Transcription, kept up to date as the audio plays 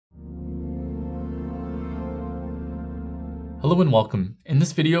Hello and welcome. In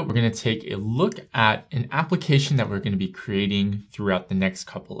this video, we're going to take a look at an application that we're going to be creating throughout the next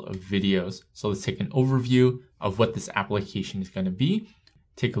couple of videos. So let's take an overview of what this application is going to be,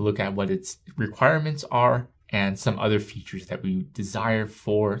 take a look at what its requirements are, and some other features that we desire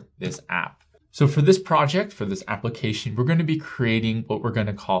for this app. So for this project, for this application, we're going to be creating what we're going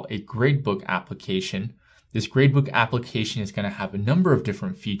to call a gradebook application. This gradebook application is going to have a number of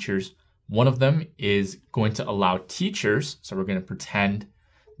different features. One of them is going to allow teachers, so we're going to pretend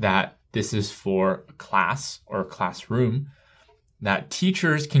that this is for a class or a classroom, that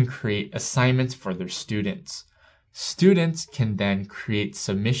teachers can create assignments for their students. Students can then create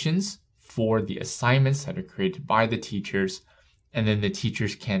submissions for the assignments that are created by the teachers, and then the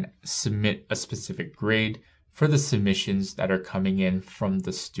teachers can submit a specific grade for the submissions that are coming in from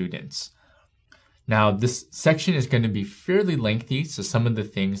the students. Now, this section is going to be fairly lengthy, so some of the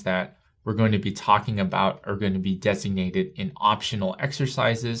things that we're going to be talking about are going to be designated in optional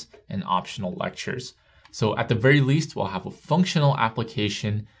exercises and optional lectures. So at the very least, we'll have a functional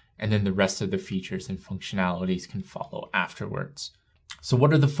application, and then the rest of the features and functionalities can follow afterwards. So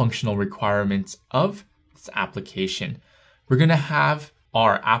what are the functional requirements of this application? We're going to have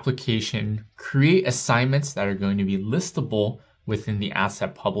our application create assignments that are going to be listable within the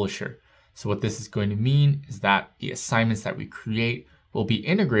asset publisher. So what this is going to mean is that the assignments that we create will be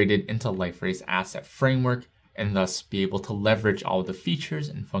integrated into Liferay's asset framework and thus be able to leverage all of the features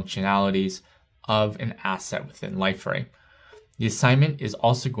and functionalities of an asset within Liferay. The assignment is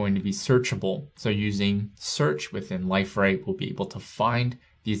also going to be searchable. So using search within Liferay, we'll be able to find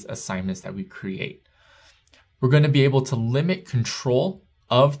these assignments that we create. We're going to be able to limit control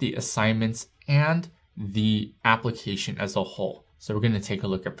of the assignments and the application as a whole. So we're going to take a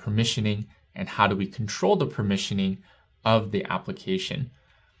look at permissioning and how do we control the permissioning of the application.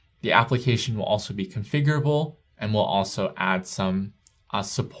 The application will also be configurable, and we'll also add some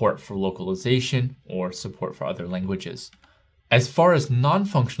support for localization or support for other languages. As far as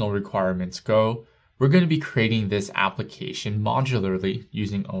non-functional requirements go, we're going to be creating this application modularly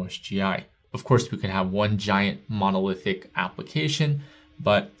using OSGI. Of course, we can have one giant monolithic application,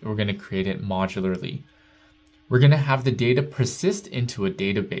 but we're going to create it modularly. We're going to have the data persist into a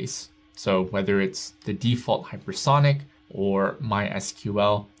database. So whether it's the default hypersonic or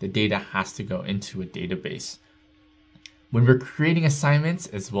MySQL, the data has to go into a database. When we're creating assignments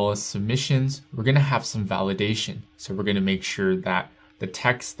as well as submissions, we're going to have some validation. So we're going to make sure that the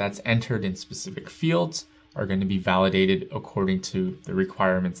text that's entered in specific fields are going to be validated according to the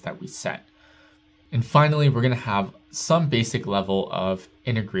requirements that we set. And finally, we're going to have some basic level of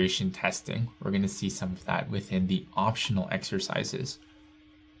integration testing. We're going to see some of that within the optional exercises.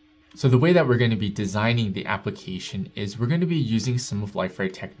 So the way that we're going to be designing the application is we're going to be using some of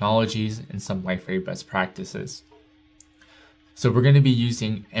Liferay technologies and some Liferay best practices. So we're going to be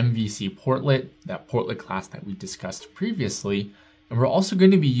using MVC Portlet, that Portlet class that we discussed previously, and we're also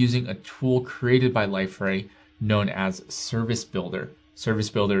going to be using a tool created by Liferay known as Service Builder. Service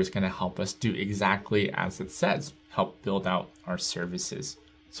Builder is going to help us do exactly as it says, help build out our services.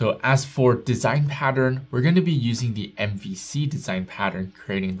 So as for design pattern, we're going to be using the MVC design pattern,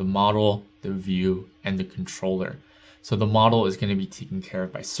 creating the model, the view, and the controller. So the model is going to be taken care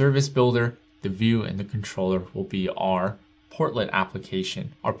of by Service Builder. The view and the controller will be our Portlet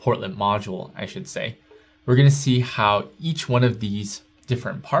application, our Portlet module, I should say. We're going to see how each one of these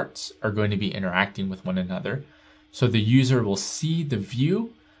different parts are going to be interacting with one another. So the user will see the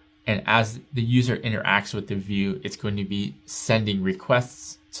view, and as the user interacts with the view, it's going to be sending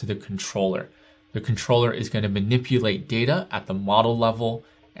requests to the controller. The controller is going to manipulate data at the model level,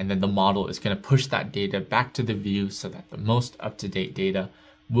 and then the model is going to push that data back to the view so that the most up-to-date data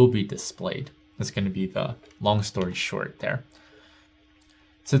will be displayed. That's going to be the long story short there.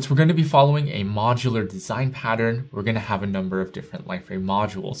 Since we're going to be following a modular design pattern, we're going to have a number of different Liferay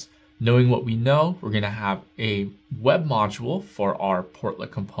modules. Knowing what we know, we're going to have a web module for our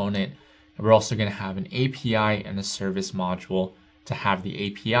Portlet component, and we're also going to have an API and a service module to have the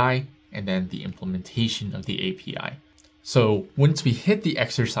API and then the implementation of the API. So once we hit the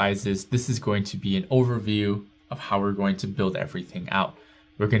exercises, this is going to be an overview of how we're going to build everything out.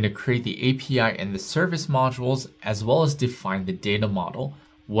 We're going to create the API and the service modules, as well as define the data model,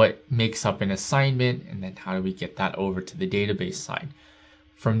 what makes up an assignment, and then how do we get that over to the database side.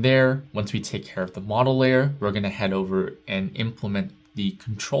 From there, once we take care of the model layer, we're going to head over and implement the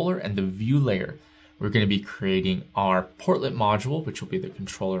controller and the view layer. We're going to be creating our Portlet module, which will be the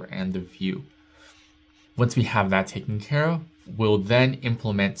controller and the view. Once we have that taken care of, we'll then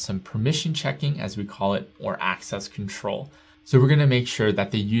implement some permission checking, as we call it, or access control. So we're going to make sure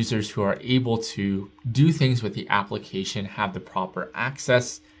that the users who are able to do things with the application have the proper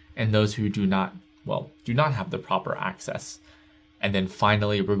access, and those who do not have the proper access. And then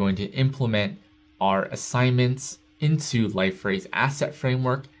finally, we're going to implement our assignments into Liferay's asset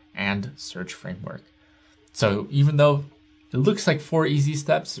framework and search framework. So even though it looks like 4 easy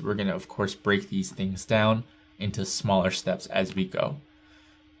steps, we're going to, of course, break these things down into smaller steps as we go.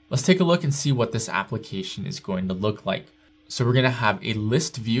 Let's take a look and see what this application is going to look like. So we're going to have a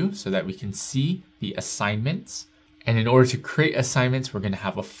list view so that we can see the assignments. And in order to create assignments, we're going to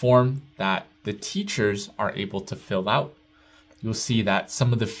have a form that the teachers are able to fill out. You'll see that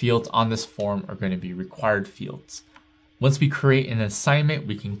some of the fields on this form are going to be required fields. Once we create an assignment,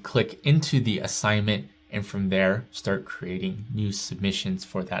 we can click into the assignment and from there start creating new submissions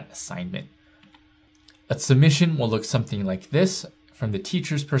for that assignment. A submission will look something like this from the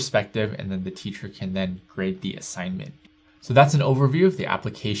teacher's perspective, and then the teacher can then grade the assignment. So that's an overview of the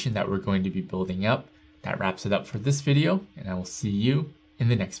application that we're going to be building up. That wraps it up for this video, and I will see you in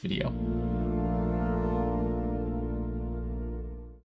the next video.